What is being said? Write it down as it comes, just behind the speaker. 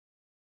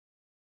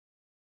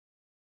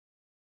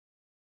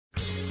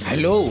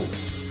Hello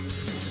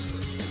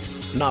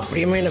నా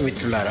ప్రియమైన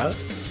మిత్రులారా,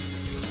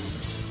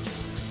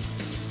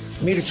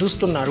 మీరు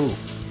చూస్తున్నారు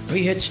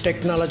విహెచ్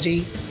టెక్నాలజీ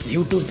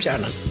యూట్యూబ్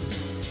ఛానల్.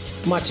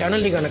 మా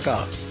ఛానల్ని కనుక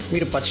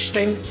మీరు ఫస్ట్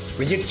టైం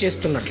విజిట్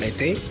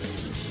చేస్తున్నట్లయితే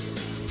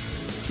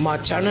మా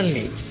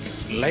ఛానల్ని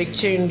లైక్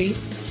చేయండి,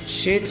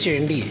 షేర్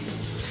చేయండి,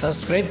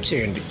 సబ్స్క్రైబ్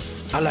చేయండి.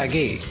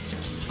 అలాగే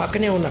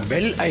పక్కనే ఉన్న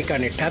బెల్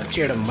ఐకాన్ని ట్యాప్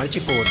చేయడం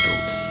మర్చిపోవద్దు.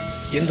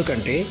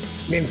 ఎందుకంటే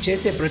మేము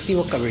చేసే ప్రతి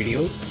ఒక్క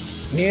వీడియో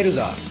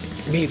నేరుగా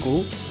మీకు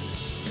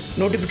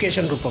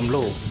నోటిఫికేషన్ రూపంలో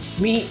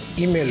మీ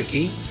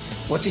ఈమెయిల్కి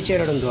వచ్చి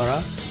చేరడం ద్వారా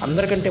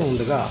అందరికంటే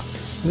ముందుగా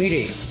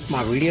మీరే మా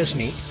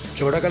వీడియోస్ని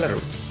చూడగలరు.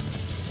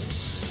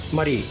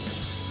 మరి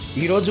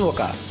ఈరోజు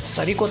ఒక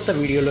సరికొత్త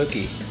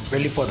వీడియోలోకి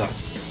వెళ్ళిపోదాం.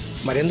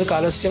 మరెందుకు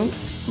ఆలస్యం,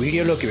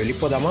 వీడియోలోకి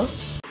వెళ్ళిపోదామా?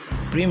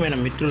 ప్రియమైన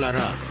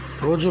మిత్రులారా,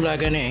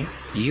 రోజులాగానే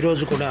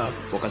ఈరోజు కూడా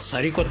ఒక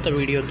సరికొత్త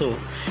వీడియోతో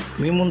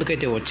మీ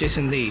ముందుకైతే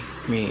వచ్చేసింది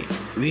మీ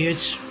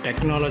విహెచ్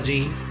టెక్నాలజీ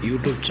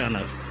యూట్యూబ్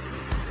ఛానల్.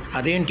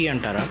 అదేంటి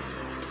అంటారా?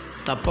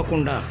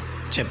 తప్పకుండా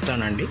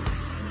చెప్తానండి.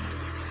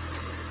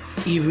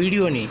 ఈ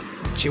వీడియోని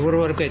చివరి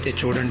వరకు అయితే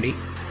చూడండి.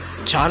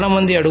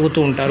 చాలామంది అడుగుతూ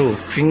ఉంటారు,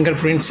 ఫింగర్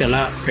ప్రింట్స్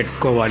ఎలా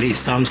పెట్టుకోవాలి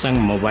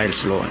సామ్సంగ్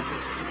మొబైల్స్లో అని.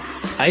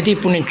 అయితే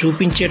ఇప్పుడు నేను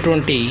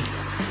చూపించేటువంటి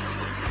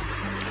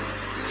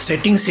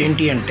సెట్టింగ్స్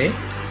ఏంటి అంటే,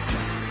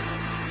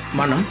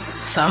 మనం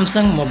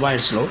సామ్సంగ్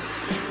మొబైల్స్లో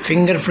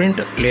ఫింగర్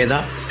ప్రింట్ లేదా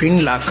పిన్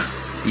లాక్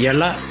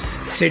ఎలా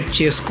సెట్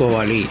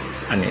చేసుకోవాలి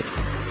అనేది.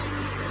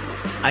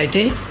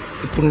 అయితే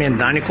ఇప్పుడు నేను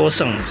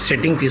దానికోసం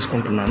సెట్టింగ్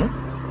తీసుకుంటున్నాను.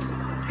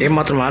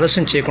 ఏమాత్రం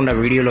ఆలస్యం చేయకుండా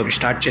వీడియోలోకి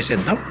స్టార్ట్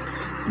చేసేద్దాం.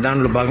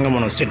 దానిలో భాగంగా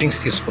మనం సెట్టింగ్స్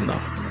తీసుకుందాం.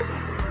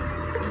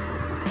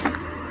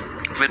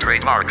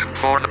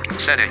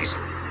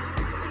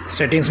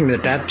 సెట్టింగ్స్ మీద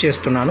ట్యాప్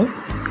చేస్తున్నాను.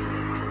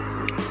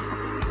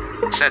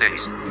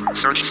 Settings.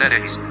 Search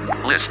settings.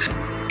 List.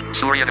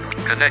 Surya.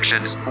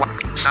 Connections.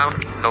 Sound.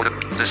 Note.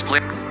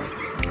 Display.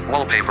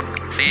 Wallpaper.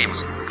 Themes.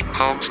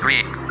 Home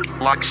screen.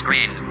 Lock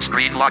screen.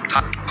 Screen lock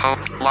type. Home.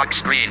 Lock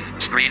screen.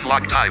 Screen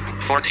lock type.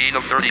 14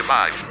 of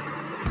 35.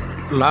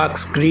 Lock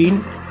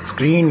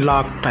screen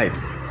lock type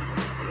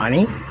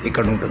అని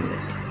ఇక్కడ ఉంటుంది.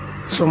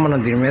 So మనం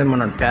దీని మీద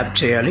మనం tap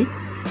చేయాలి.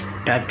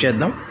 Tap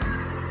చేద్దాం.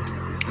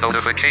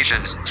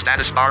 Notifications.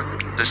 Status bar.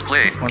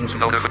 Display.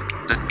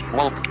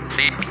 Wall.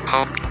 Theme.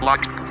 Home.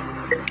 Lock.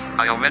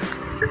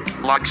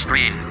 Lock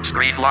screen.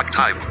 Screen lock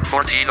type.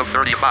 14 of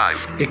 35.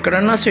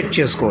 ఎక్కడన్నా సెట్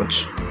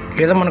చేసుకోవచ్చు.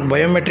 లేదా మనకు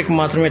బయోమెట్రిక్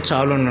మాత్రమే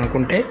చాలు అని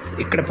అనుకుంటే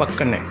ఇక్కడ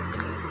పక్కనే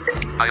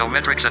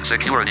Biometrics and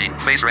security.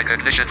 Face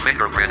recognition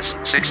fingerprints.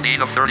 16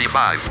 of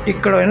 35.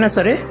 ఇక్కడైనా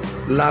సరే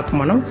లాక్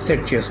మనం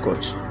సెట్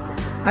చేసుకోవచ్చు.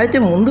 అయితే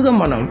ముందుగా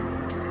మనం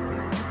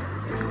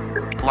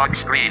Lock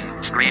screen.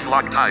 Screen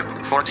lock type.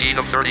 14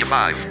 of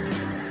 35.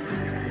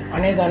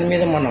 అనే దాని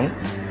మీద మనం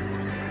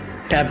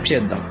ట్యాప్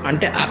చేద్దాం.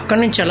 అంటే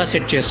అక్కడి నుంచి ఎలా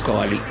సెట్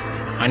చేసుకోవాలి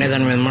అనే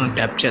దాని మీద మనం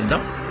ట్యాప్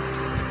చేద్దాం.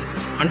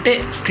 అంటే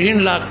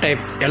స్క్రీన్ లాక్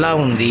టైప్ ఎలా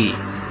ఉంది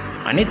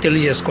అని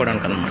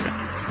తెలియజేసుకోవడానికి అన్నమాట.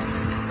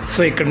 సో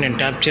ఇక్కడ నేను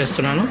ట్యాప్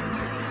చేస్తున్నాను.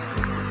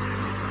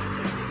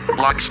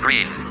 Lock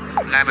screen.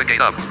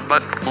 Navigate up.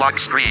 But lock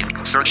screen.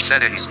 Search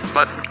settings.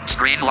 But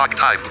screen lock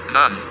type.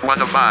 None.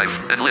 1 of 5.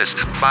 And list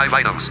 5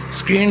 items.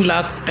 Screen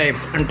lock type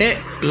అంటే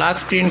లాక్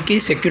స్క్రీన్కి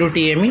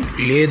సెక్యూరిటీ ఏమీ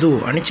లేదు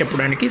అని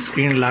చెప్పడానికి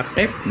screen lock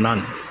type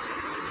none.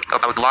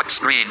 About lock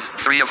screen.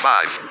 3 of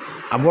 5.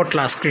 About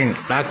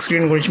lock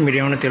screen గురించి మీరు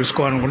ఏమైనా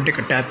తెలుసుకోవాలనుకుంటే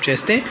ఇక్కడ ట్యాప్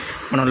చేస్తే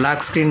మనం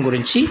లాక్ స్క్రీన్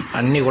గురించి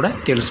అన్నీ కూడా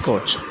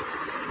తెలుసుకోవచ్చు.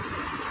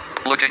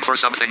 Looking for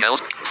something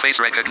else. Face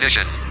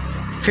recognition.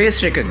 Face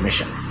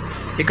recognition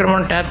ఇక్కడ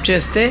మనం ట్యాప్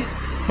చేస్తే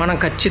మనం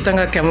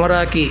ఖచ్చితంగా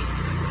కెమెరాకి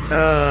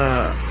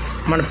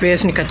మన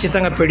ఫేస్ని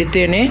ఖచ్చితంగా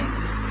పెడితేనే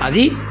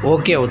అది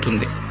ఓకే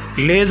అవుతుంది.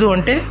 లేదు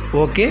అంటే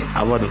ఓకే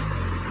అవ్వదు.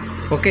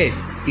 ఓకే,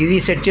 ఇది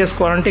సెట్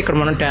చేసుకోవాలంటే ఇక్కడ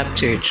మనం ట్యాప్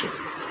చేయొచ్చు.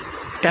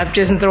 ట్యాప్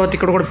చేసిన తర్వాత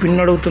ఇక్కడ కూడా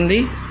పిన్ అడుగుతుంది.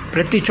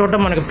 ప్రతి చోట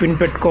మనకు పిన్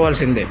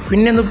పెట్టుకోవాల్సిందే.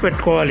 పిన్ ఎందుకు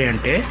పెట్టుకోవాలి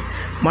అంటే,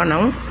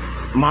 మనం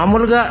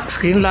మామూలుగా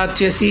స్క్రీన్ లాక్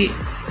చేసి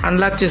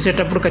అన్లాక్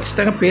చేసేటప్పుడు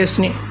ఖచ్చితంగా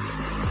ఫేస్ని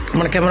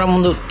మన కెమెరా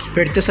ముందు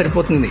పెడితే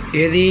సరిపోతుంది.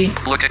 ఏది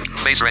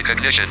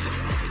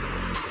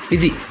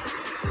ఇది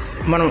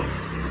మనం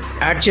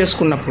యాడ్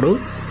చేసుకున్నప్పుడు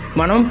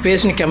మనం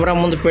ఫేస్ని కెమెరా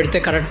ముందు పెడితే,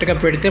 కరెక్ట్గా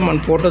పెడితే మన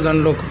ఫోటో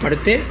దానిలోకి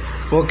పడితే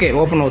ఓకే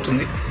ఓపెన్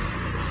అవుతుంది.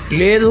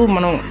 లేదు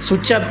మనం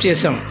స్విచ్ ఆఫ్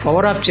చేసాం,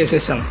 పవర్ ఆఫ్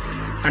చేసేసాం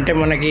అంటే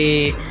మనకి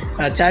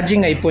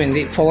ఛార్జింగ్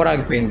అయిపోయింది, పవర్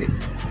ఆగిపోయింది,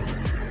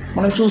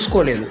 మనం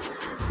చూసుకోలేదు,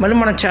 మళ్ళీ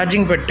మనం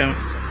ఛార్జింగ్ పెట్టాం,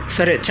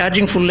 సరే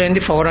ఛార్జింగ్ ఫుల్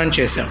అయింది, పవర్ ఆన్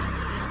చేసాం.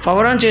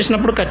 పవర్ ఆన్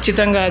చేసినప్పుడు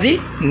ఖచ్చితంగా అది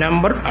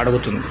నెంబర్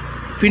అడుగుతుంది,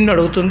 పిన్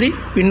అడుగుతుంది.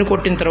 పిన్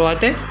కొట్టిన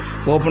తర్వాతే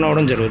ఓపెన్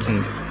అవ్వడం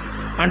జరుగుతుంది.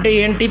 అంటే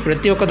ఏంటి,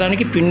 ప్రతి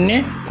ఒక్కదానికి పిన్నే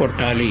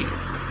కొట్టాలి.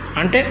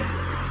 అంటే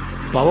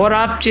పవర్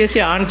ఆఫ్ చేసి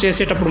ఆన్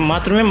చేసేటప్పుడు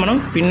మాత్రమే మనం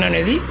పిన్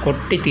అనేది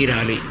కొట్టి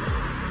తీరాలి.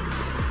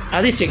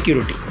 అది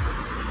సెక్యూరిటీ.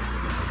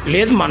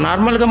 లేదు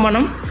నార్మల్గా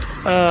మనం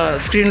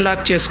స్క్రీన్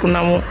లాక్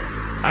చేసుకున్నాము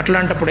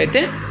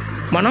అట్లాంటప్పుడైతే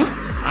మనం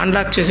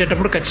అన్లాక్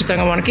చేసేటప్పుడు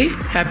ఖచ్చితంగా మనకి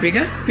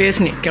హ్యాపీగా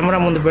ఫేస్ని కెమెరా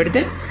ముందు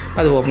పెడితే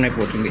అది ఓపెన్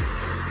అయిపోతుంది.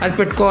 అది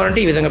పెట్టుకోవాలంటే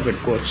ఈ విధంగా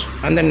పెట్టుకోవచ్చు.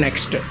 And then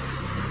next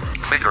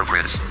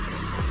fingerprints.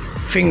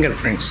 Finger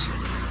prints.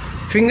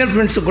 Finger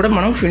prints కూడా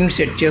మనం ప్రింట్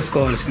సెట్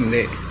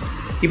చేసుకోవాల్సిందే.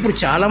 ఇప్పుడు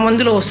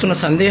చాలామందిలో వస్తున్న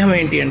సందేహం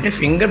ఏంటి అంటే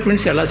ఫింగర్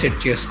ప్రింట్స్ ఎలా సెట్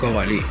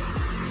చేసుకోవాలి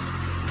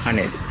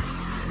అనేది.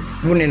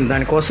 ఇప్పుడు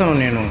దానికోసం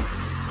నేను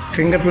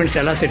ఫింగర్ ప్రింట్స్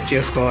ఎలా సెట్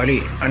చేసుకోవాలి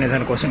అనే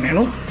దానికోసం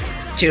నేను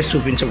చేసి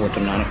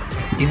చూపించబోతున్నాను.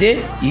 ఇదే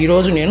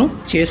ఈరోజు నేను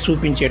చేసి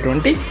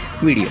చూపించేటువంటి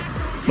వీడియో.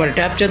 మరి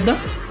ట్యాప్ చేద్దాం.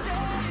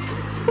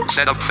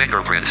 Setup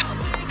fingerprint.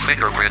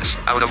 Fingerprints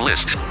out of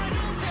list.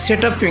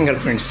 Setup finger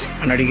prints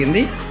అని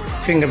అడిగింది.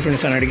 ఫింగర్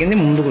ప్రింట్స్ అని అడిగింది.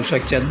 ముందుకు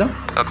సెర్చ్ చేద్దాం.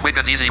 A quick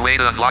and easy way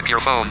to unlock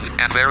your phone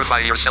and verify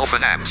yourself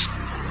in apps.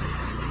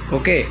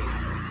 Okay,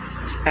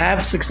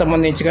 యాప్స్కి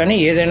సంబంధించి కానీ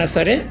ఏదైనా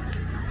సరే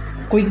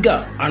క్విక్గా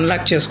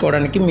అన్లాక్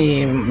చేసుకోవడానికి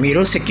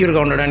మీరు సెక్యూర్గా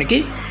ఉండడానికి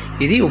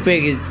ఇది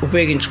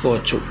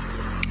ఉపయోగించుకోవచ్చు.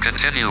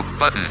 Continue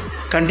button.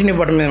 కంటిన్యూ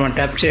బటన్ మీద మనం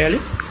ట్యాప్ చేయాలి.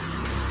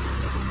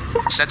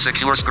 Set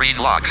secure screen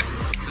lock.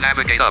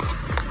 Navigate up.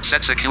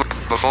 Set secure.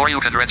 Before you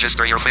can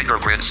register your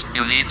fingerprints,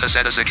 you need to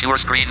set a secure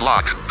screen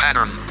lock,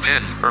 pattern,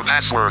 PIN, or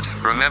password.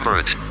 Remember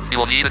it. You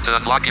will need it to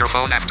unlock your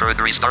phone after it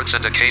restarts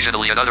and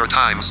occasionally at other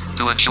times.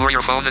 To ensure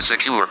your phone is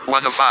secure,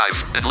 1 of 5,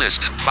 and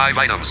list 5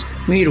 items.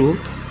 మీరు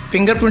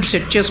finger print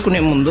set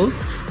చేసుకునే ముందు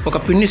ఒక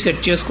పిన్ని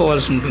set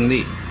చేసుకోవాల్సి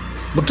ఉంటుంది.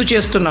 గుర్తు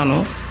చేస్తున్నాను,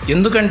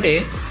 ఎందుకంటే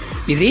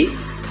ఇది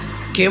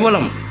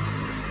కేవలం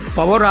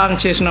పవర్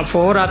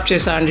ఆఫ్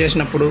చేసి ఆన్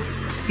చేసినప్పుడు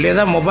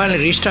లేదా మొబైల్ని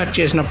రీస్టార్ట్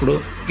చేసినప్పుడు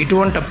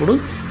ఇటువంటప్పుడు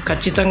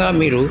ఖచ్చితంగా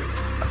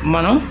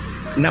మనం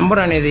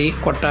నెంబర్ అనేది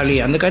కొట్టాలి,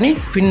 అందుకని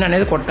పిన్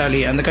అనేది కొట్టాలి,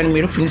 అందుకని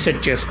మీరు పిన్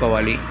సెట్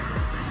చేసుకోవాలి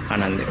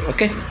అని అంది.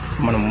 ఓకే,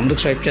 మనం ముందుకు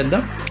స్వైప్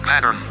చేద్దాం.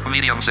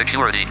 Medium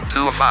security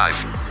 2 of 5.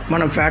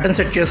 మనం ప్యాటర్న్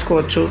సెట్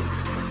చేసుకోవచ్చు.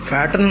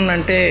 ప్యాటర్న్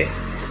అంటే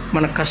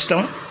మనకు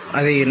కష్టం,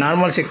 అది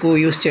నార్మల్స్ ఎక్కువ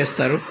యూస్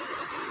చేస్తారు,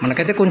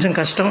 మనకైతే కొంచెం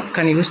కష్టం,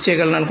 కానీ యూస్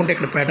చేయగలను అనుకుంటే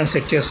ఇక్కడ ప్యాటర్న్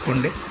సెట్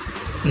చేసుకోండి.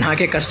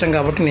 నాకే కష్టం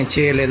కాబట్టి నేను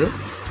చేయలేదు.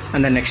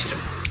 And then next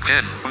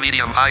PIN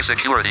medium high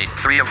security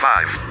 3 of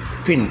 5.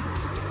 Pin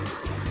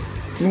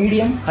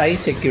medium high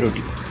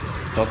security.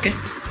 Okay,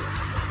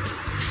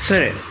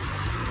 సరే,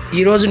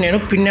 ఈరోజు నేను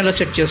పిన్ ఎలా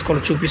సెట్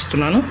చేసుకోవాలో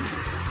చూపిస్తున్నాను.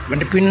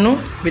 అంటే pin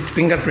with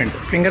finger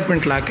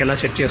print lock ఎలా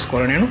సెట్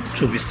చేసుకోవాలో నేను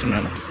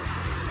చూపిస్తున్నాను.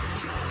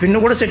 పిన్ను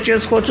కూడా సెట్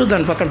చేసుకోవచ్చు,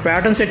 దాని పక్కన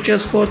ప్యాటర్న్ సెట్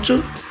చేసుకోవచ్చు,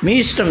 మీ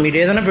ఇష్టం, మీరు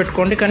ఏదైనా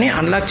పెట్టుకోండి, కానీ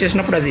అన్లాక్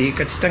చేసినప్పుడు అది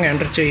ఖచ్చితంగా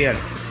ఎంటర్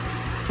చేయాలి.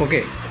 ఓకే,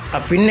 ఆ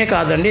పిన్నే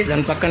కాదండి,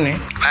 దాని పక్కనే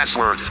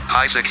password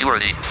high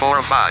security 4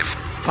 of 5.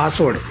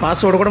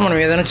 Password కూడా మనం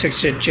ఏదైనా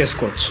సెట్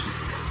చేసుకోవచ్చు.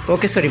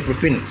 ఓకే సార్, ఇప్పుడు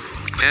pin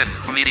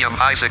medium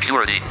high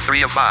security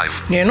 3 of 5.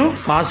 నేను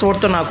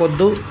పాస్వర్డ్తో నాకు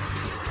వద్దు,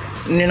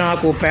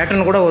 నాకు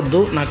ప్యాటర్న్ కూడా వద్దు,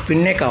 నాకు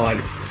పిన్నే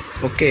కావాలి.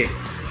 ఓకే,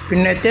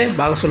 పిన్ అయితే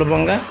బాగా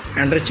సులభంగా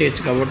ఎంటర్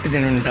చేయొచ్చు కాబట్టి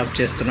నేను టాప్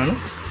చేస్తున్నాను.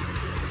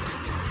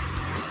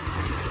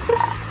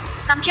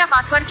 సంఖ్య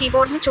పాస్వర్డ్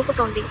కీబోర్డ్ ని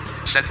చూపుతోంది.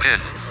 Set pin.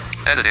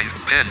 Editing.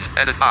 Pin.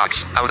 Edit box.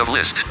 Out of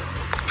list.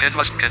 Pin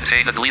must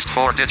contain at least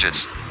 4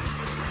 digits.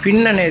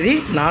 Pin అనేది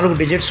 4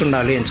 డిజిట్స్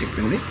ఉండాలి అని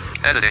చెప్పింది.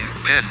 Editing.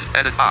 Pin.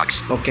 Edit box.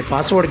 Okay,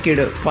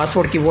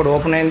 password keyboard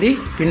open అయింది.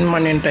 పిన్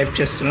అని నేను టైప్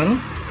చేస్తున్నాను.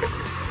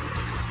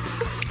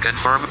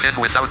 Confirm pin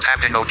without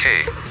tapping OK.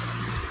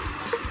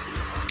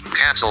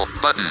 Cancel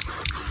button.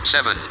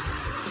 7.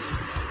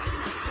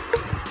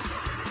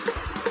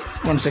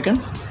 1 second.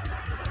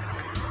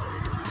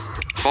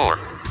 4.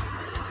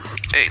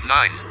 8.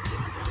 9.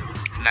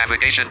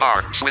 Navigation bar.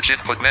 Switch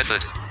input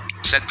method.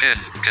 Set pin.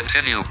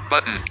 Continue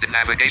button. The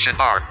navigation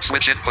bar.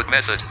 Switch input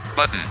method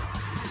button.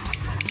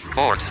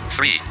 Port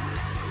 3.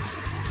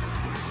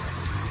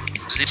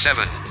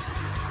 C7.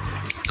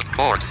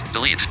 Port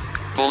delete.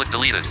 Bullet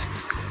deleted.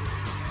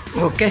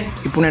 Okay,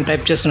 ఇప్పుడు నేను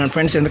type చేస్తున్నాను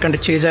friends, ఎందుకంటే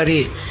చేజారి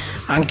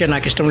అంకె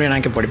నాకు ఇష్టం లేని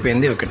అంకె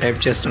పడిపోయింది. ఓకే, టైప్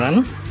చేస్తున్నాను.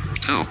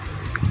 2.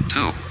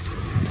 2.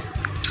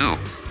 2.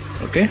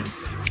 ఓకే,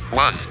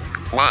 1.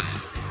 1.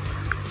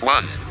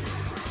 1.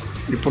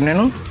 ఇప్పుడు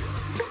నేను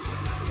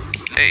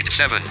 8.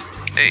 7.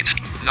 8.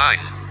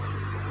 9.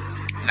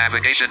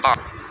 Navigation bar.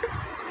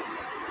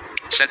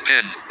 Set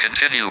pin.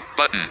 Continue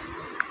button.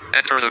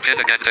 Enter the pin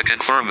again to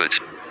confirm it.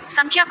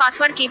 సంఖ్య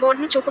పాస్వర్డ్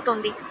కీబోర్డ్ ని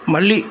చూపుతోంది.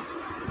 మళ్ళీ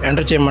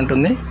enter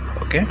చేయమంటుంది.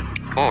 Okay,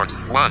 Port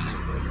 1.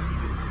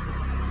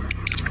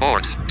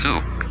 Port 2.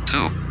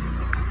 2.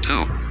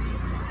 2.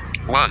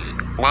 1.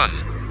 1.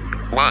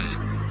 1.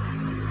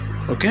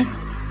 Okay,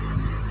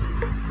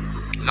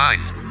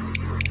 9.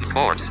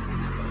 Port.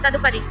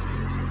 తదుపరి.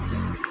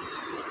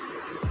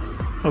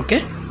 ఓకే,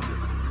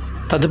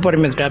 తదుపరి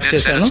మీద ట్యాప్ Pin set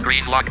చేశాను. a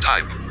screen lock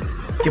type.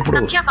 ఇప్పుడు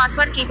సంఖ్య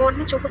పాస్వర్డ్ కీబోర్డ్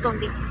ని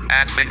చూపుతోంది.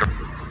 Add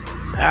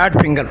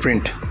finger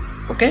print.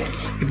 ఓకే,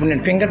 ఇప్పుడు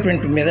నేను ఫింగర్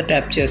ప్రింట్ మీద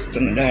tap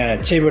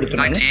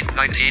చేయబెడుతున్నాను.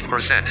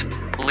 19%.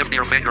 Lift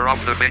your finger off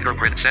the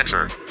fingerprint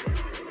sensor.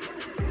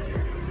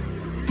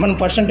 మనం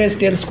పర్సంటేజ్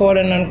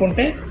తెలుసుకోవాలని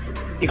అనుకుంటే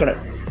ఇక్కడ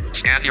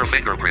Scan your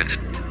fingerprint.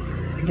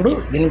 ఇప్పుడు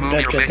దీన్ని Move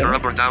ట్యాప్ your finger చేశాను.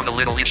 up or down a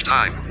little each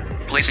time.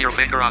 Place your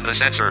finger on the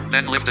sensor,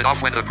 then lift it off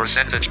when the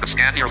percentage.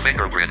 Scan your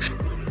fingerprint.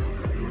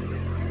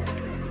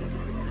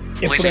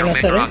 Place your ఎప్పుడైనా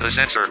finger సరే on the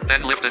sensor,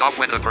 then lift it off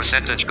when the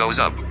percentage goes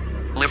up.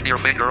 Lift your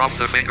finger off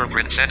the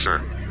fingerprint sensor.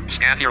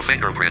 Scan your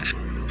fingerprint.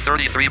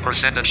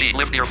 33% G.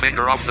 Lift your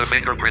finger off the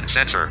fingerprint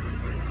sensor.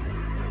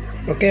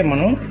 Okay,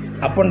 మనం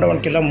up and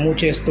డౌన్కి ఇలా move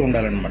చేస్తూ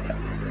ఉండాలన్నమాట.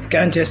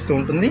 Scan చేస్తూ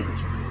ఉంటుంది.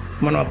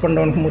 మనం up and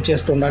down move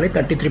చేస్తూ ఉండాలి.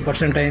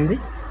 33% అయింది.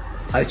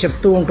 అది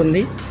చెప్తూ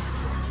ఉంటుంది.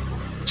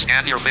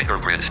 Scan your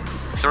fingerprint.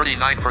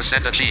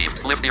 39% achieved.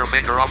 Lift your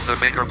finger off the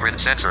fingerprint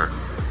sensor.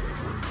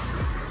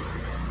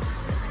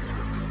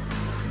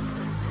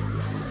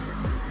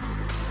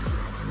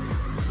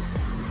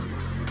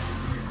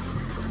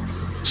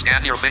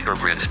 Scan your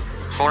fingerprint.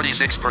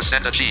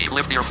 46% achieved.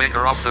 Lift your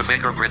finger off the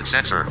fingerprint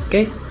sensor.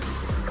 Okay.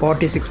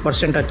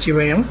 46% achieve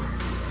అయ్యాం.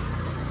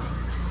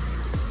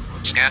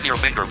 Scan your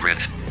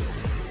fingerprint.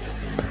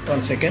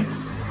 1 second.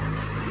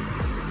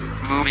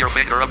 Move your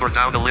finger up or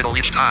down a little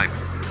each time.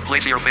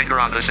 Place your finger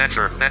on the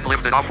sensor, then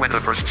lift it off when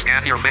the first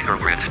scan your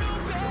fingerprint.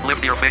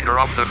 Lift your finger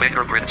off the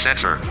fingerprint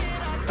sensor.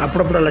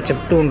 అప్పుడప్పుడు అలా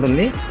చెప్తూ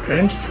ఉంటుంది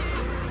friends.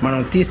 మనం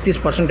తీసి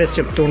percentage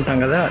చెప్తూ ఉంటాం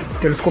కదా,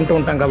 తెలుసుకుంటూ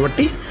ఉంటాం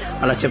కాబట్టి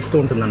అలా చెప్తూ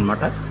ఉంటుంది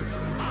అనమాట.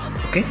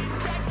 Okay.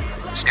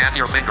 Scan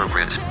your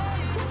fingerprint.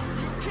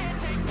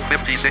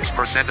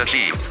 56%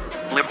 achieved.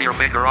 Lift your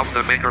finger off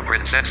the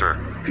fingerprint sensor.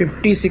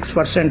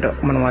 56%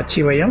 మనం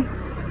అచీవ్ అయ్యాం.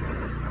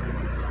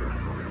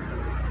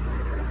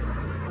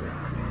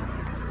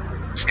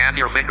 Scan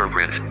your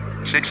fingerprint.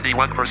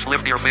 61%.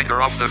 Lift your finger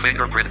off the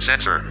fingerprint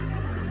sensor.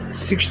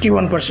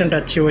 61%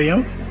 achieve అయ్యాం.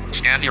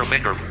 Scan your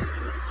finger.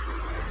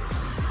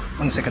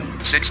 1 second.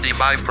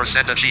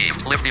 65% achieved.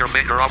 Lift your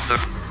finger off the.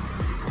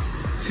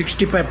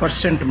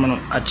 65% మనం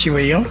achieve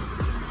అయ్యాం.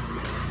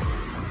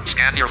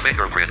 Scan your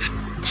fingerprint.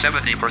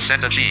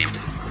 70% achieved.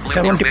 Lift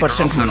 70% your finger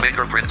off the మనం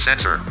fingerprint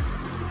sensor.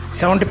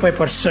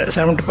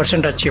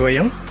 70% achieve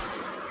అయ్యాం.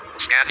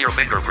 Scan your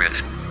fingerprint.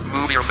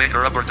 Move your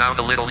finger up or down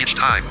a little each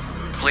time.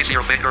 Place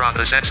your finger on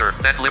the sensor,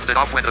 then lift it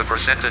off when the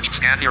percentage.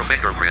 Scan your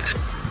fingerprint.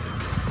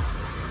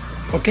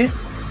 Okay.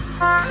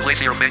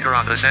 Place your finger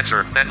on the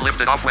sensor, then lift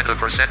it off when the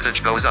percentage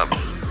goes up.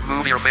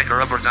 Move your finger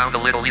up or down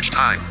a little each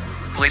time.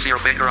 Place your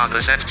finger on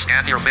the sensor.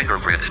 Scan your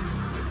fingerprint.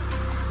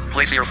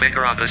 Place your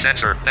finger on the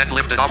sensor, then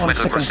lift it off when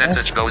the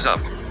percentage goes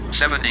up.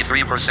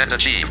 73%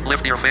 achieved.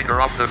 Lift your finger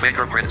off the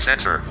fingerprint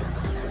sensor.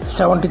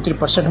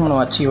 73% మనం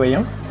achieve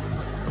అయ్యాం.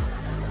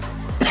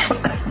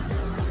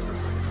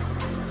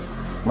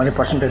 మరి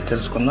percentage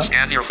తెలుసుకుందాం.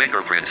 Scan your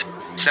fingerprint.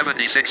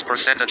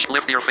 76%.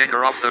 Lift your finger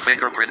off the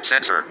fingerprint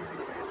sensor.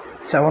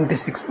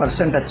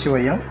 76% achieve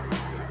అయ్యాం.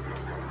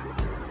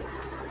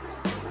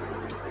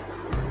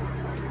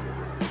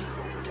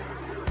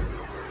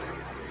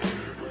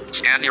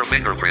 Scan your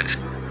fingerprint.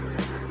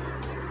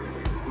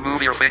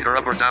 Move your finger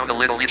up or down a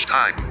little each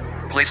time.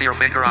 Place your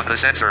finger on the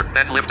sensor,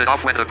 then lift it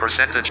off when the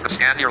percentage.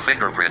 Scan your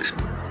fingerprint.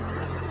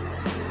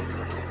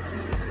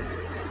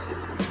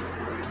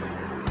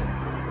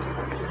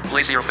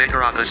 Place your finger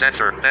on the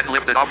sensor, then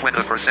lift it off when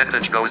the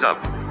percentage goes up.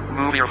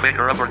 Move your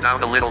finger up or down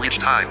a little each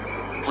time.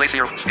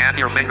 Scan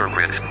your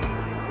fingerprint.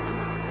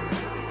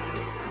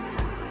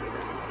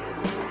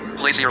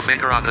 Place your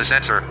finger on the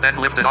sensor, then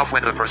lift it off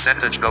when the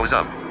percentage goes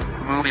up.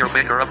 Move your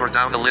finger up or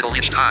down a little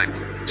each time.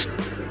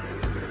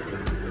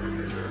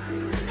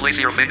 Place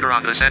your finger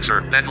on the sensor,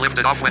 then lift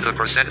it off when the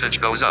percentage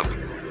goes up.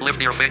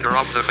 Lift your finger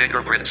off the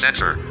fingerprint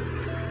sensor.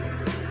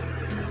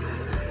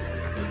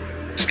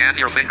 Scan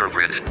your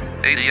fingerprint.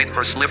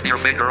 88%. Lift your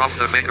finger off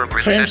the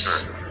fingerprint sensor.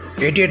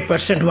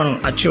 88% మనం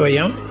achieve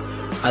అయ్యాం.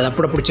 అది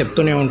అప్పుడప్పుడు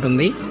చెప్తూనే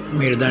ఉంటుంది.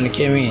 మీరు దానికి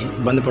ఏమీ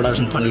ఇబ్బంది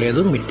పడాల్సిన పని లేదు.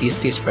 మీరు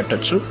తీసి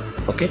పెట్టచ్చు.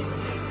 Okay.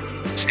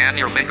 Scan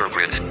your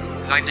fingerprint.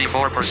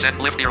 94%.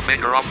 Lift your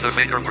finger off the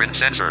fingerprint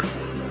sensor.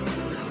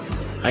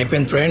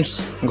 అయిపోయింది ఫ్రెండ్స్.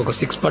 ఇంకొక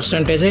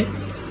 6%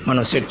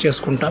 మనం సెట్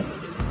చేసుకుంటాం.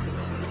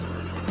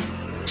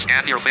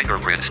 Scan your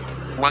fingerprint.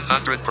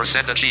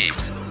 100%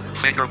 achieved.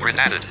 Fingerprint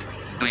added.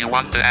 Do you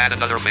want to add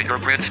another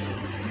fingerprint?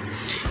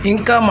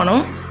 ఇంకా మనం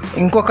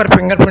ఇంకొకరి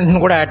ఫింగర్ ప్రింట్ని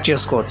కూడా యాడ్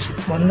చేసుకోవచ్చు.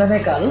 వందనే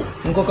కాదు,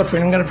 ఇంకొకరి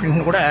ఫింగర్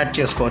ప్రింట్ని కూడా యాడ్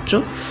చేసుకోవచ్చు.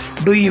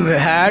 Do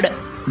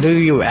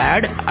you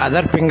add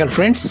other finger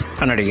prints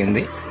అని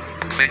అడిగింది.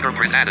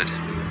 Fingerprint added.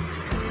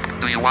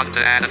 Do you want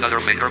to add another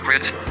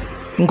fingerprint?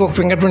 ఇంకొక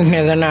ఫింగర్ ప్రింట్ని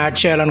ఏదైనా add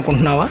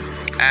చేయాలనుకుంటున్నావా?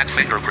 Add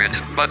fingerprint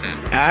button.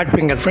 Add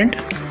finger print.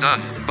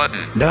 Done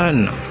button.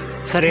 Done.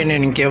 సరే,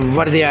 నేను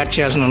ఇంకెవరిది యాడ్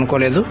చేయాల్సిన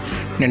అనుకోలేదు.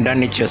 నేను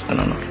డన్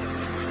ఇచ్చేస్తున్నాను.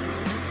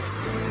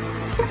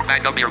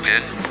 Back up your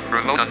PIN.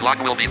 Remote unlock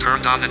will be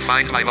turned on and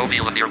find my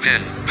mobile and your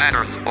PIN,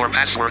 pattern, or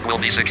password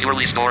will be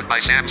securely stored by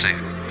Samsung.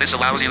 This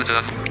allows you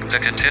to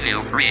continue,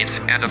 read,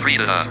 and agree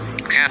to the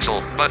cancel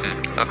button.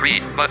 Agree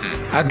button.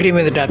 Agree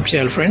మీద tap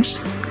చేయాలి friends.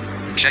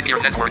 Check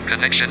your network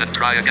connection and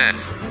try again.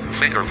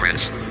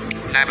 Fingerprints.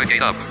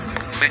 Navigate up.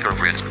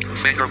 Fingerprint.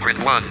 Fingerprint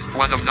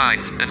 1 of 9.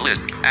 And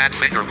list. Add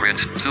fingerprint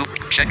 2.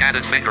 Check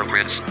added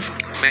fingerprints.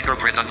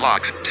 Fingerprint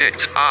unlock.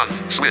 Ticked. On.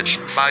 Switch.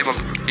 5 of.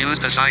 Use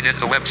to sign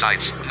into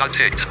websites. Not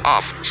ticked.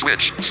 Off.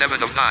 Switch. 7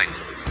 of 9.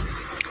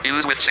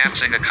 Use with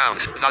Samsung account.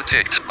 Not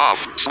ticked.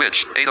 Off. Switch.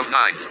 8 of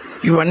 9.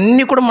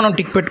 ఇవన్నీ కూడా మనం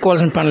tick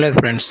పెట్టుకోవాల్సిన పని లేదు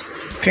friends.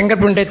 Finger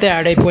print అయితే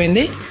add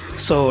అయిపోయింది.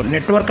 So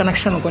network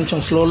connection కొంచెం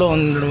స్లోలో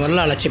ఉండడం వల్ల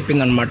అలా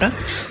చెప్పిందనమాట.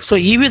 సో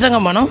ఈ విధంగా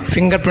మనం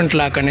ఫింగర్ ప్రింట్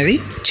లాక్ అనేది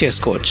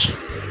చేసుకోవచ్చు.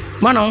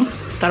 మనం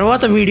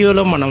తర్వాత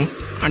వీడియోలో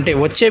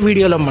వచ్చే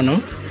వీడియోలో మనం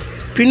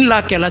పిన్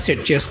లాక్ ఎలా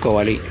సెట్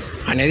చేసుకోవాలి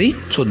అనేది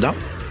చూద్దాం.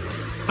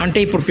 అంటే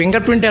ఇప్పుడు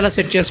ఫింగర్ ప్రింట్ ఎలా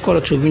సెట్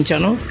చేసుకోవాలో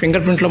చూపించాను.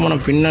 ఫింగర్ ప్రింట్లో మనం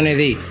పిన్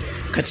అనేది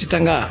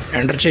ఖచ్చితంగా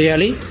ఎంటర్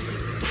చేయాలి.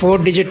 4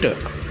 డిజిట్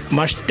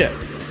మస్ట్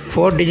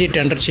 4 డిజిట్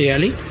ఎంటర్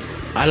చేయాలి.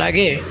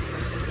 అలాగే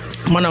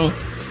మనం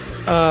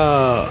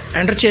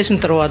ఎంటర్ చేసిన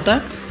తర్వాత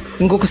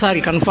ఇంకొకసారి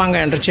కన్ఫామ్గా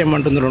ఎంటర్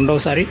చేయమంటుంది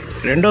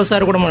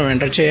రెండోసారి కూడా మనం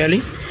ఎంటర్ చేయాలి.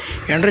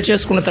 ఎంటర్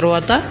చేసుకున్న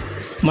తర్వాత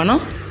మనం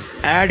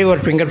యాడ్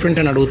యువర్ ఫింగర్ ప్రింట్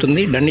అని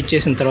అడుగుతుంది. డన్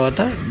ఇచ్చేసిన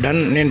తర్వాత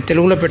నేను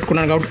తెలుగులో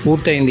పెట్టుకున్నాను కాబట్టి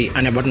పూర్తయింది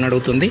అనే బటన్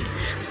అడుగుతుంది.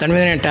 దాని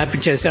మీద నేను ట్యాప్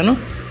ఇచ్చేసాను.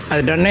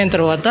 అది డన్ అయిన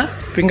తర్వాత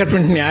ఫింగర్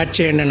ప్రింట్ని యాడ్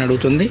చేయండి అని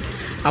అడుగుతుంది.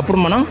 అప్పుడు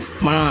మనం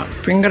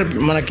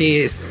మనకి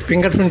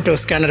ఫింగర్ ప్రింట్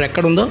స్కానర్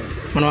ఎక్కడుందో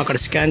మనం అక్కడ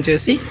స్కాన్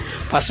చేసి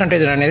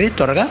పర్సంటేజ్ అనేది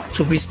త్వరగా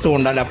చూపిస్తూ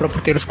ఉండాలి.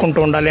 అప్పుడప్పుడు తెలుసుకుంటూ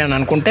ఉండాలి అని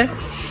అనుకుంటే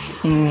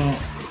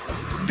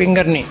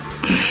ఫింగర్ని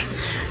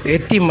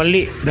ఎత్తి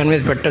మళ్ళీ దాని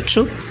మీద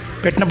పెట్టచ్చు.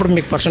 పెట్టినప్పుడు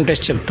మీకు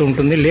పర్సంటేజ్ చెప్తూ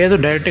ఉంటుంది. లేదు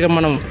డైరెక్ట్గా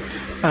మనం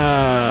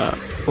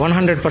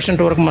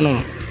 100% వరకు మనం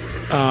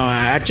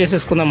యాడ్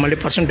చేసేసుకుందాం, మళ్ళీ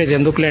పర్సంటేజ్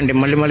ఎందుకులేండి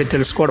మళ్ళీ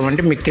తెలుసుకోవడం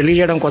అంటే మీకు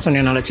తెలియజేయడం కోసం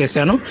నేను అలా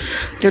చేశాను.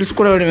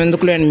 తెలుసుకోవడం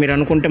ఎందుకులే అని మీరు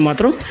అనుకుంటే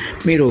మాత్రం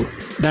మీరు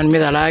దాని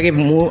మీద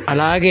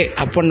అలాగే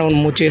అప్ అండ్ డౌన్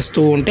మూవ్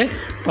చేస్తూ ఉంటే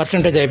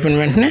పర్సంటేజ్ అయిపోయిన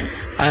వెంటనే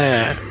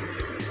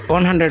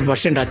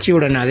 100%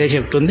 అచీవ్డ్ అని అదే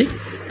చెప్తుంది.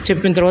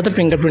 చెప్పిన తర్వాత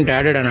ఫింగర్ ప్రింట్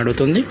యాడెడ్ అని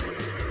అడుగుతుంది.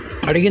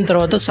 అడిగిన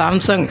తర్వాత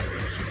సామ్సంగ్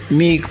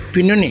మీ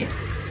పిన్నుని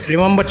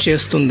రిమెంబర్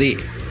చేస్తుంది.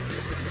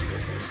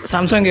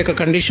 సామ్సంగ్ యొక్క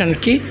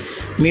కండిషన్కి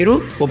మీరు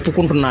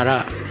ఒప్పుకుంటున్నారా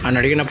అని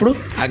అడిగినప్పుడు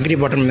అగ్రి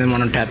బటన్ మీద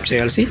మనం ట్యాప్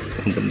చేయాల్సి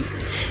ఉంటుంది.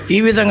 ఈ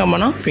విధంగా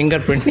మనం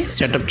ఫింగర్ ప్రింట్ని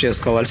సెటప్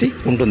చేసుకోవాల్సి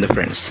ఉంటుంది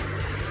ఫ్రెండ్స్.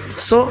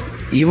 సో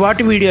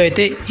ఇవాటి వీడియో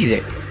అయితే ఇదే.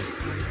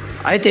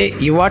 అయితే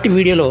ఇవాటి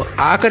వీడియోలో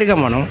ఆఖరిగా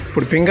మనం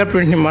ఇప్పుడు ఫింగర్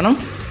ప్రింట్ని మనం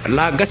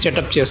లాగ్గా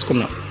సెటప్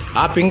చేసుకున్నాం.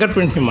 ఆ ఫింగర్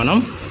ప్రింట్ని మనం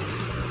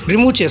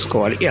రిమూవ్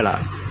చేసుకోవాలి. ఎలా?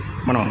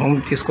 మనం హోమ్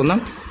తీసుకుందాం.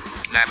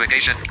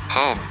 Navigation,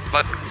 home,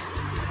 button.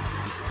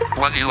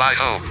 One UI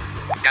home.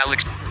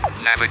 Galaxy.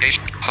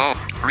 Navigation, home,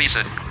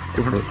 recent.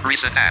 ఇప్పుడు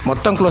Recent app.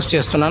 మొత్తం క్లోజ్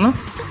చేస్తున్నాను.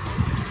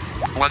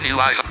 One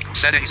UI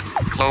settings.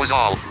 Close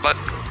all.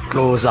 Button.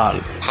 Close all.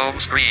 Home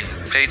screen.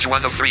 Page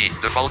 1 of 3.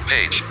 Default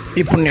page.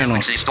 ఇప్పుడు నేను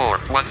Galaxy Store.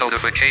 One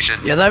notification.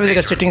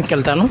 యథావిధిగా సెట్టింగ్కి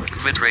వెళ్తాను.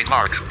 Bitrate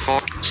mark. 4.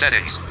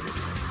 Settings.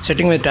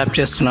 Setting మీద tap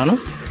చేస్తున్నాను.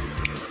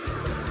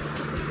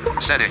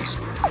 Settings.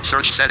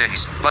 Search settings.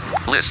 Button.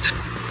 List.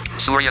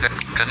 Surya.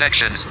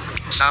 Connections.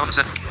 Sounds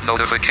and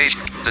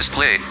notification.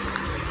 Display.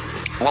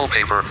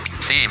 Wallpaper.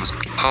 Themes.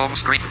 Home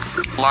screen.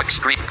 Lock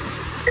screen.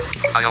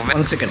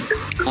 1 second.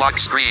 Lock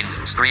screen.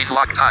 Screen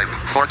lock type.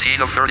 14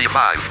 of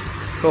 35.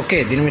 Okay,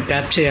 దీని మీద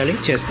tap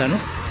చేస్తాను.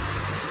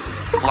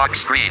 Lock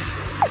screen.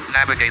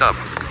 Navigate up.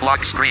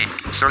 Lock screen.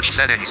 Search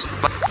settings.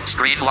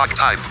 Screen lock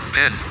type.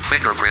 Pin.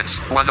 Fingerprints.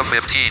 1 of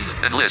 15.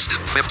 And list.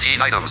 15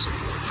 items.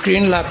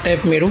 Screen lock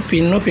type మీరు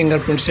pin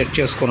finger print set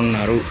చేసుకొని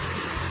ఉన్నారు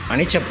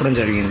అని చెప్పడం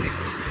జరిగింది.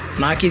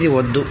 నాకు ఇది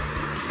వద్దు.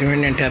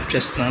 నేను ట్యాప్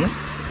చేస్తున్నాను.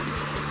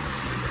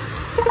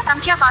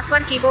 సంఖ్య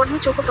పాస్వర్డ్ కీబోర్డ్ను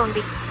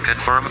చూపుతోంది.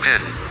 Confirm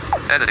pin.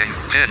 Editing.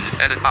 Pin.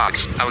 Edit box.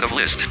 Out of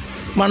list.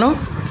 మనం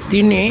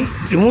దీన్ని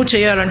రిమూవ్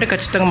చేయాలంటే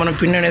ఖచ్చితంగా మనం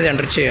పిన్ అనేది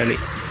ఎంటర్ చేయాలి.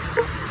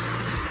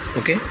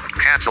 Okay.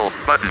 Cancel.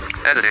 Button.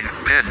 Editing.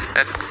 Pin.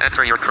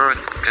 Enter your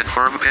current.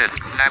 Confirm pin.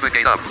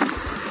 Navigate up.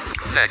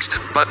 Next.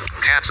 Button.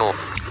 Cancel.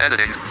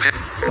 Editing. Pin.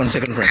 1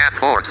 second friends. Cat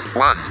port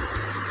 1.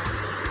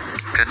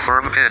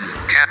 Confirm pin.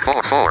 Cat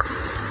port 4.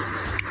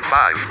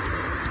 5.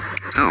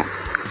 2.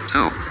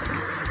 2.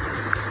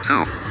 2.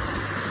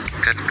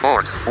 Cat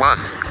port 1.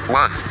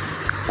 1.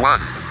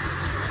 1.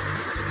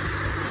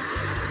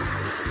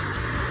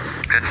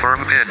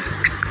 Confirm pin.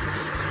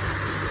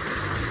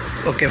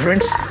 Okay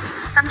friends.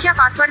 సంఖ్య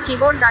password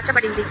keyboard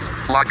దాచబడింది.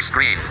 Lock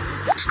screen.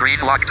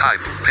 Screen lock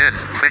type. Pin.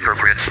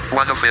 Fingerprints.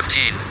 1 of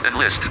 15. And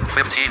list.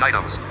 15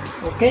 items.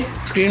 Okay,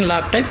 screen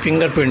lock type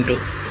finger print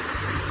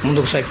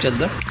ముందుకు swipe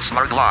చేద్దాం.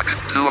 Smart lock.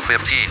 2 of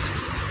 15.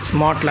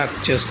 Smart lock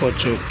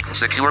చేసుకోవచ్చు.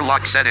 Secure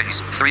lock settings.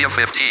 3 of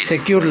 15.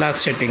 Secure lock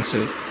settings.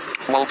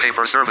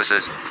 Wallpaper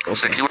services.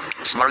 Secure.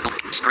 Smart.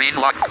 Screen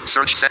lock.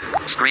 Search set.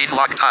 Screen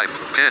lock type.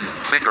 Pin.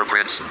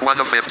 Fingerprints. 1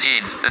 of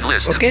 15. And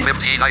list. Okay.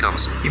 15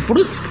 items.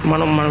 ఇప్పుడు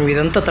మనం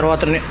ఇదంతా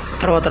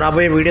తర్వాత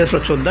రాబోయే వీడియోస్లో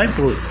చూద్దాం.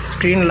 ఇప్పుడు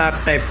screen lock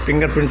type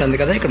finger print ఉంది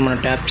కదా, ఇక్కడ మనం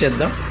ట్యాప్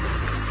చేద్దాం.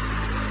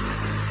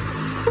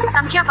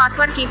 సంఖ్య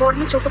పాస్వర్డ్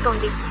కీబోర్డ్ను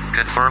చూపుతోంది.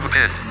 Confirm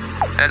pin.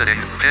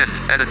 Editing. Pin.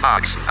 Edit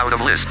box. Out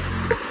of list.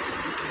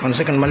 1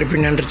 second, మళ్ళీ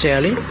పిన్ ఎంటర్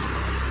చేయాలి.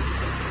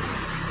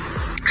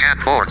 Cat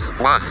port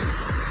 1.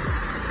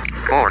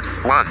 Port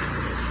 1.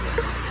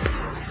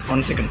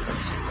 1 second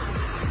friends.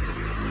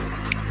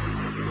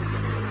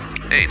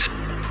 8.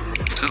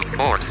 2.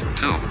 Port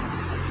 2.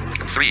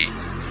 3.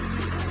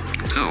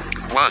 2.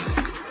 1.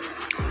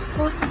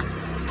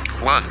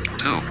 1.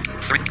 2.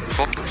 3.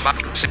 4.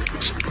 5.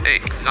 6.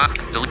 8. 9.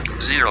 Delete.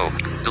 0.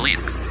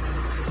 Delete.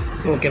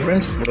 Okay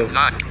friends, ఇప్పుడు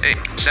 9.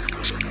 8.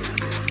 7.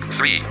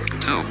 3.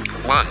 2.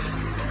 1.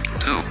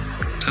 2.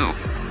 2.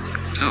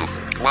 2.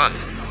 1.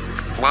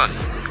 1.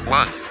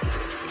 1.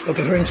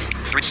 Okay friends.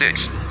 3.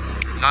 6.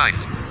 9.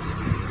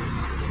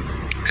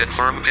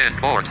 Confirm pin.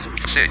 Port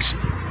 6.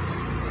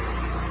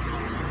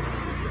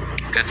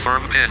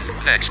 Confirm pin.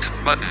 Next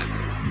button.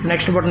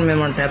 Next button మీద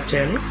మనం tap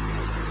చేయాలి.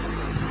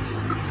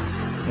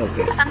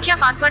 Okay. సంఖ్య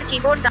password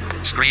keyboard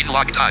Screen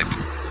lock type.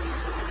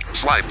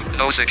 Swipe.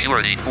 No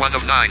security. 1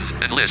 of 9.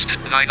 And list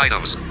 9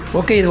 items.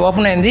 Okay, ఇది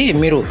open అయింది.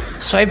 మీరు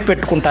swipe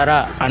పెట్టుకుంటారా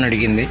అని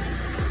అడిగింది.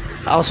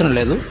 అవసరం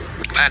లేదు.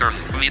 Pattern.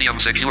 Medium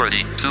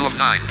security. 2 of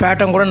 9.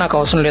 Pattern కూడా నాకు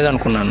అవసరం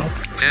లేదనుకున్నాను.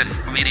 Pin.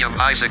 Medium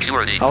high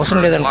security.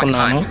 అవసరం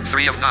లేదనుకున్నాను.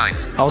 3 of 9.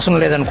 అవసరం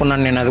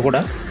లేదనుకున్నాను నేను అది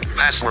కూడా.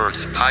 Password.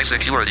 High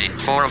security.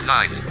 4 of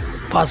 9.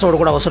 Password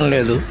కూడా అవసరం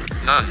లేదు.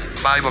 None.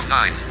 5 of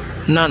 9.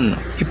 నన్.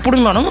 ఇప్పుడు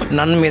మనం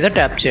నన్ మీద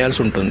ట్యాప్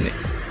చేయాల్సి ఉంటుంది.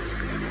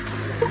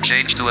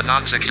 Change to a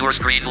non-secure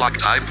screen lock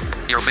type.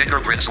 Your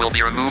fingerprints will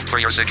be removed for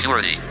your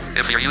security.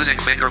 If you're using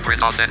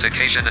fingerprint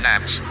authentication and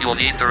apps, you'll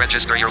need to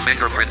register your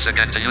fingerprints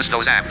again to use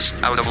those apps.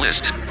 Out of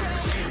list.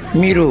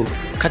 మీరు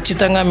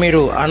ఖచ్చితంగా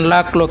మీరు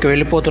అన్లాక్లోకి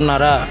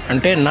వెళ్ళిపోతున్నారా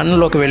అంటే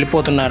నన్లోకి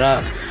వెళ్ళిపోతున్నారా,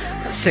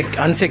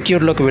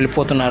 అన్సెక్యూర్లోకి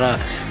వెళ్ళిపోతున్నారా.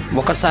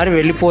 ఒకసారి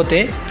వెళ్ళిపోతే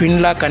pin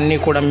lock అన్నీ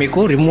కూడా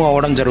మీకు remove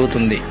అవ్వడం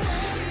జరుగుతుంది.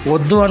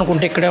 వద్దు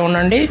అనుకుంటే ఇక్కడే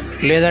ఉండండి,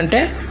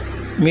 లేదంటే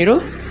మీరు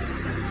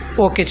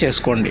ఓకే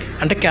చేసుకోండి.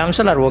 అంటే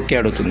క్యాన్సిల్ ఆర్ ఓకే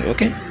అడుగుతుంది.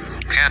 Okay,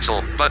 Cancel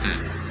button.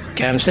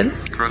 Cancel.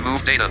 Remove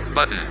data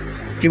button.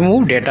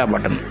 Remove data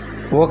button.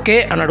 Okay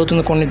అని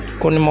అడుగుతుంది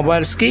కొన్ని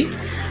మొబైల్స్కి,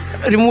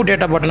 రిమూవ్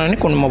డేటా బటన్ అని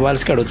కొన్ని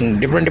మొబైల్స్కి అడుగుతుంది.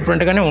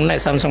 డిఫరెంట్గానే ఉన్నాయి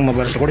సామ్సంగ్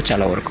మొబైల్స్లో కూడా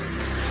చాలా వరకు.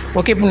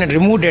 ఓకే, ఇప్పుడు నేను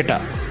రిమూవ్ డేటా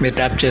మీద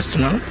ట్యాప్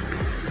చేస్తున్నాను.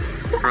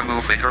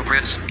 Remove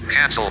fingerprints.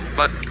 Cancel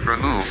button.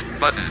 Remove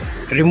button.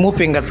 Remove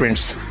finger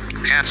prints.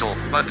 Cancel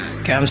button.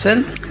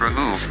 Cancel.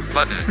 Remove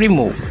button.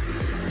 Remove.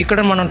 ఇక్కడ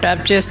మనం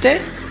ట్యాప్ చేస్తే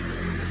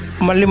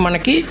మళ్ళీ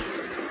మనకి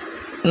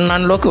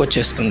నన్లోకి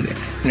వచ్చేస్తుంది.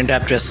 నేను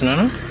ట్యాప్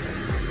చేస్తున్నాను.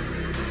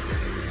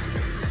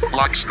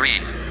 Lock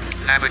screen.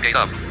 Navigate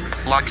up.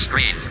 Lock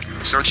screen.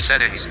 Search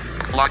settings.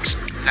 Locks.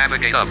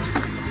 Navigate up.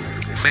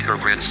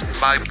 Fingerprints.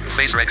 5.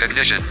 Face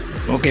recognition.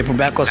 Okay, ఇప్పుడు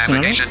back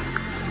వస్తున్నాను. Navigation.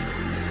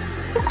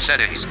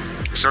 Settings.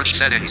 Search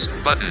settings.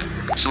 Button.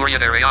 Surya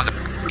Narayana.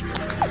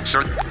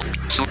 Search.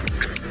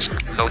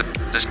 Note.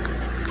 This.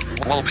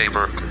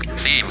 Wallpaper.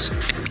 Themes.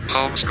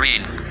 Home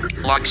screen.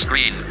 Lock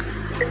screen.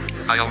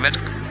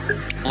 Biometric.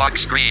 Lock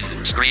screen.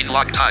 Screen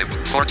lock type.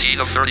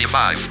 14 of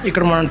 35.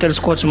 ఇక్కడ మనం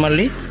తెలుసుకోవచ్చు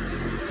మళ్ళీ.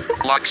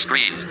 Lock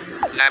screen.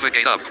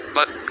 Navigate up.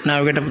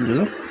 Navigate up.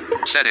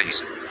 Settings.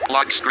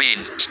 Lock screen.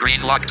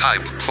 Screen lock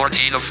type.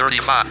 14 of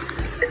 35.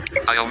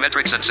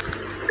 Biometrics and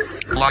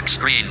lock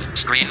screen.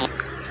 Screen.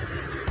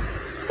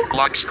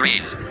 Lock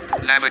screen.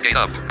 Navigate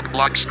up.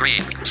 Lock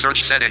screen.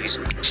 Search settings.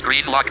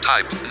 Screen lock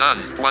type. None.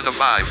 1 of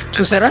 5.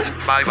 చూసారా,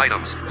 5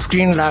 items.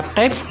 Screen lock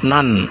type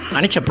నన్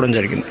అని చెప్పడం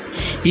జరిగింది.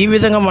 ఈ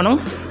విధంగా మనం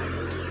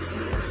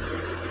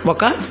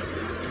ఒక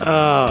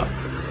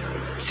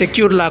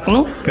secure లాక్ను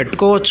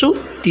పెట్టుకోవచ్చు,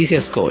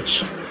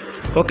 తీసేసుకోవచ్చు.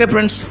 ఓకే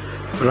ఫ్రెండ్స్,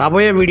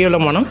 రాబోయే వీడియోలో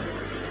మనం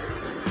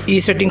ఈ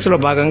సెట్టింగ్స్లో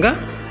భాగంగా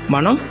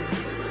మనం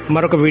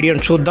మరొక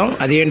వీడియోని చూద్దాం.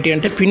 అదేంటి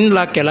అంటే పిన్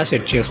లాక్ ఎలా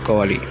సెట్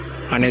చేసుకోవాలి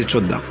అనేది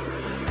చూద్దాం.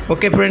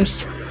 ఓకే ఫ్రెండ్స్,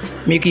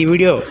 మీకు ఈ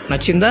వీడియో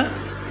నచ్చిందా?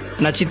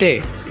 నచ్చితే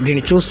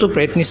దీన్ని చూస్తూ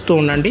ప్రయత్నిస్తూ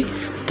ఉండండి.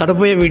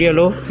 తదుపరి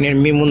వీడియోలో నేను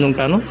మీ ముందు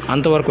ఉంటాను.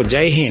 అంతవరకు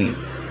జై హింద్.